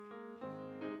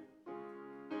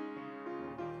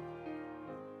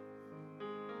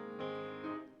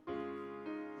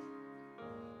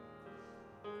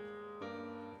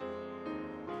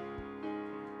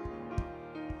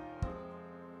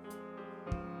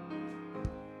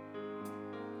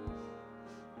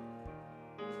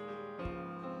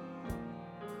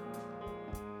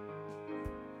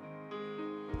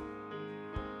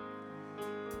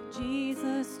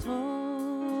Jesus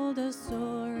told a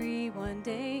story one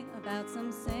day about some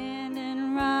sand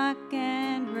and rock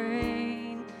and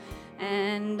rain,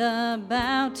 and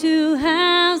about two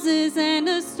houses and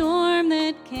a storm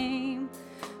that came.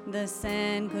 The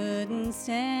sand couldn't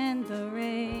stand the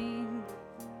rain,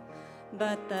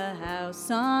 but the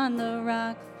house on the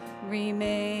rock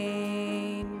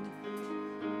remained.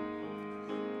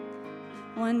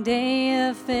 One day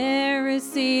a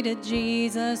Pharisee to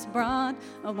Jesus brought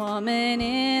a woman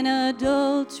in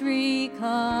adultery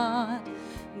caught.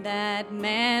 That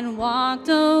man walked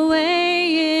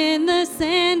away in the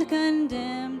sand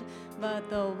condemned, but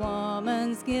the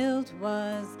woman's guilt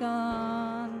was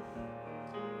gone.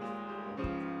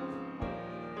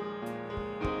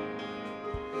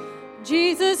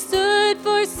 Jesus stood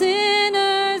for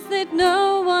sinners that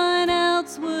no one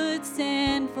else would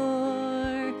stand for.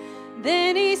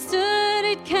 Then he stood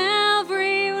at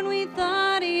Calvary when we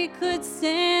thought he could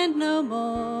stand no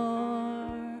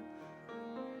more.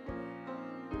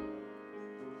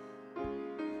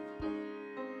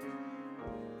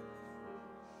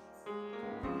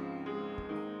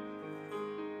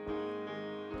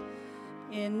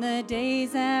 In the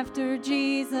days after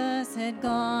Jesus had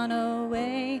gone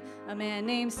away, a man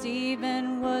named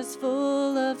Stephen was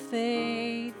full of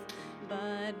faith.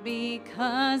 But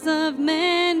because of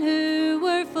men who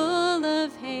were full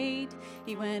of hate,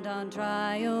 he went on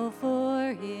trial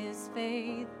for his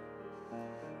faith.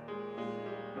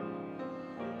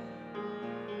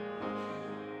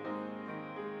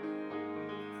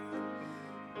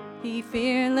 He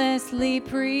fearlessly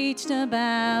preached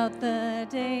about the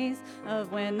days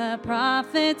of when the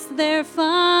prophets their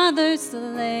fathers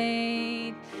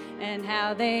slayed, and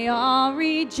how they all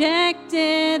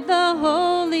rejected the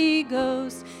Holy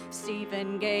Ghost.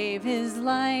 Stephen gave his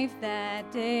life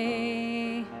that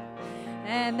day,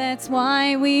 and that's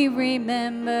why we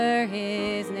remember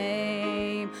his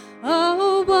name.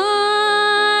 Oh,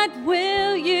 what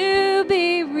will you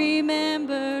be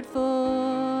remembered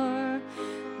for?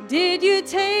 Did you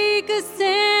take a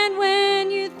stand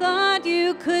when you thought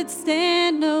you could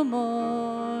stand no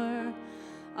more?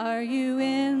 Are you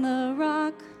in the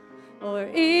rock or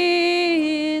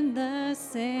in the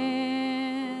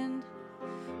sand?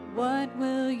 What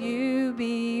will you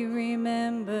be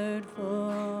remembered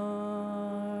for?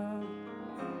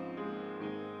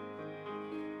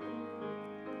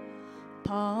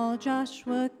 Paul,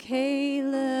 Joshua,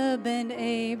 Caleb, and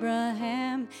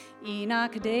Abraham,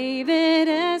 Enoch, David,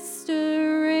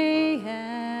 Esther,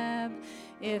 Rahab.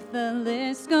 If the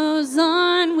list goes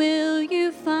on, will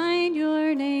you find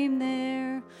your name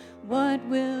there? What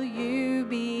will you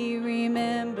be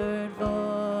remembered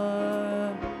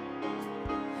for?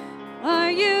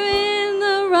 Are you in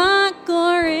the rock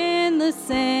or in the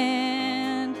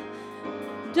sand?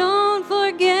 Don't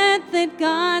forget that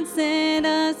God sent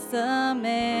us a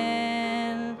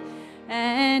man,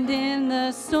 and in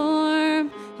the storm,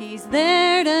 he's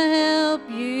there to help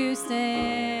you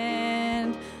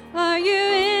stand. Are you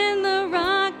in the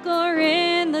rock or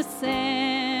in the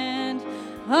sand?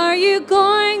 Are you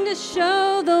going to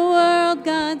show the world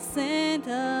God sent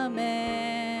a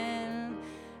man?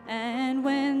 And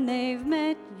when they've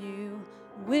met you,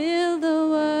 will the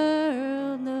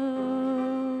world know?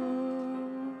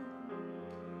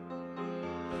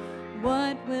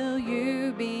 What will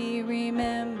you be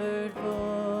remembered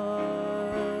for?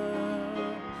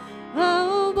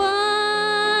 Oh,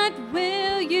 what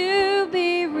will you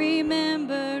be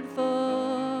remembered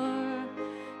for?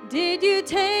 Did you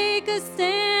take a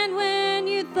stand when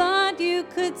you thought you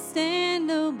could stand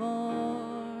no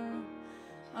more?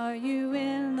 Are you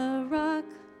in the rock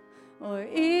or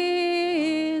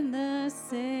in the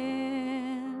sand?